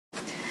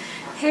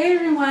Hey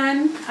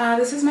everyone,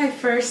 this is my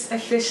first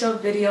official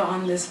video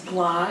on this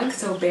blog,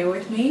 so bear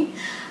with me.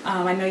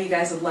 I know you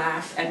guys will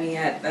laugh at me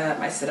at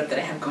my setup that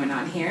I have going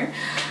on here.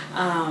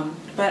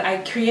 But I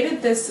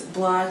created this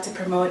blog to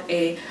promote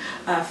a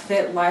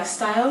fit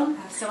lifestyle.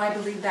 So I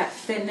believe that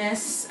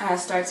fitness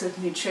starts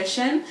with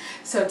nutrition.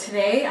 So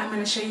today I'm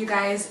going to show you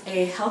guys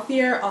a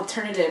healthier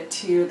alternative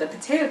to the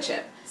potato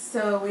chip.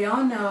 So we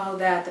all know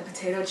that the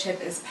potato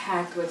chip is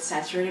packed with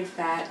saturated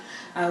fat,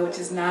 which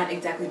is not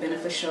exactly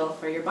beneficial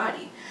for your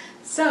body.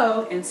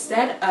 So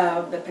instead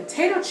of the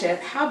potato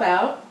chip, how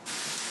about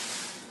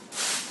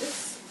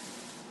this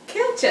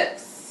kale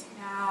chips?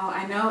 Now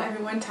I know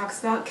everyone talks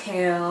about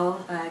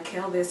kale,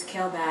 kale this,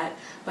 kale that,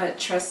 but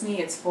trust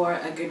me, it's for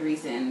a good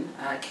reason.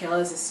 Kale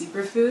is a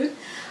superfood,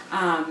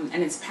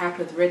 and it's packed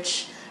with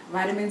rich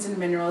vitamins and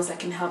minerals that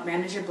can help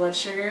manage your blood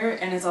sugar,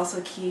 and is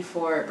also key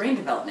for brain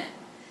development.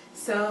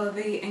 So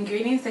the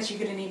ingredients that you're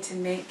going to need to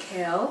make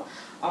kale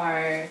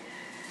are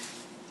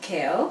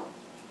kale,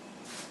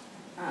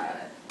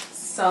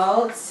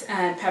 salt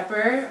and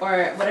pepper,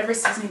 or whatever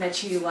seasoning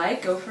that you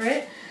like, go for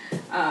it,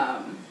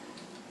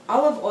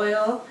 olive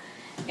oil,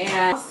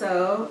 and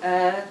also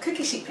a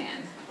cookie sheet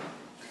pan.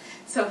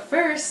 So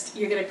first,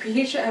 you're going to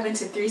preheat your oven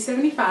to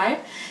 375,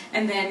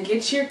 and then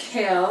get your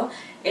kale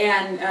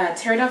and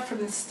tear it up from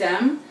the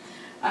stem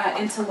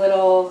into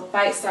little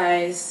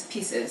bite-sized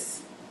pieces.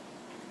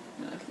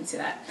 I don't know if you can see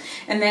that.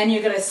 And then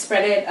you're going to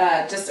spread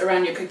it just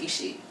around your cookie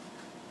sheet.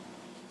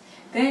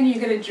 Then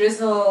you're going to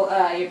drizzle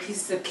your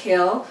pieces of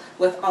kale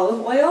with olive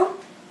oil.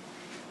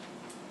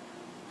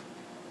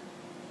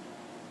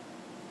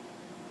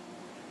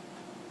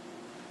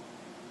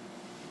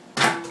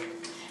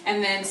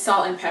 And then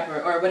salt and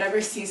pepper, or whatever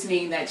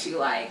seasoning that you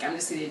like. I'm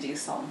just going to do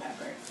salt and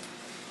pepper.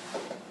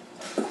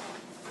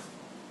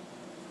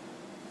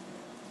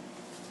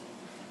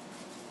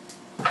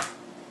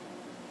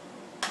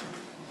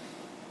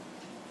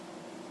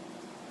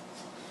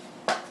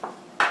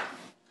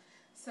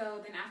 So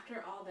then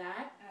after all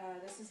that,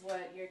 this is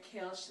what your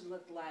kale should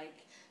look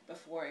like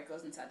before it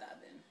goes inside the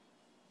oven.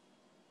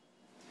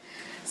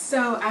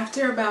 So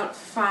after about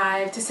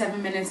 5 to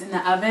 7 minutes in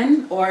the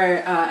oven, or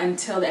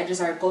until the edges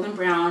are golden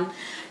brown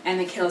and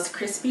the kale is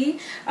crispy,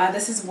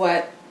 this is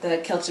what the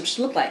kale chips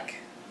should look like.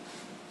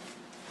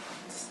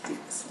 Let's do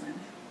this one.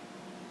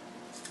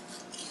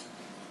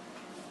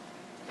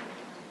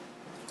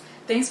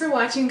 Thanks for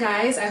watching,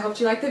 guys. I hope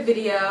you liked the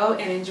video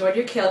and enjoyed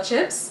your kale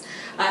chips.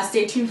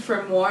 Stay tuned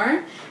for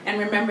more, and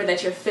remember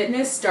that your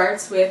fitness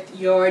starts with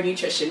your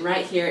nutrition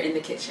right here in the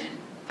kitchen.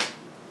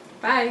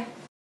 Bye!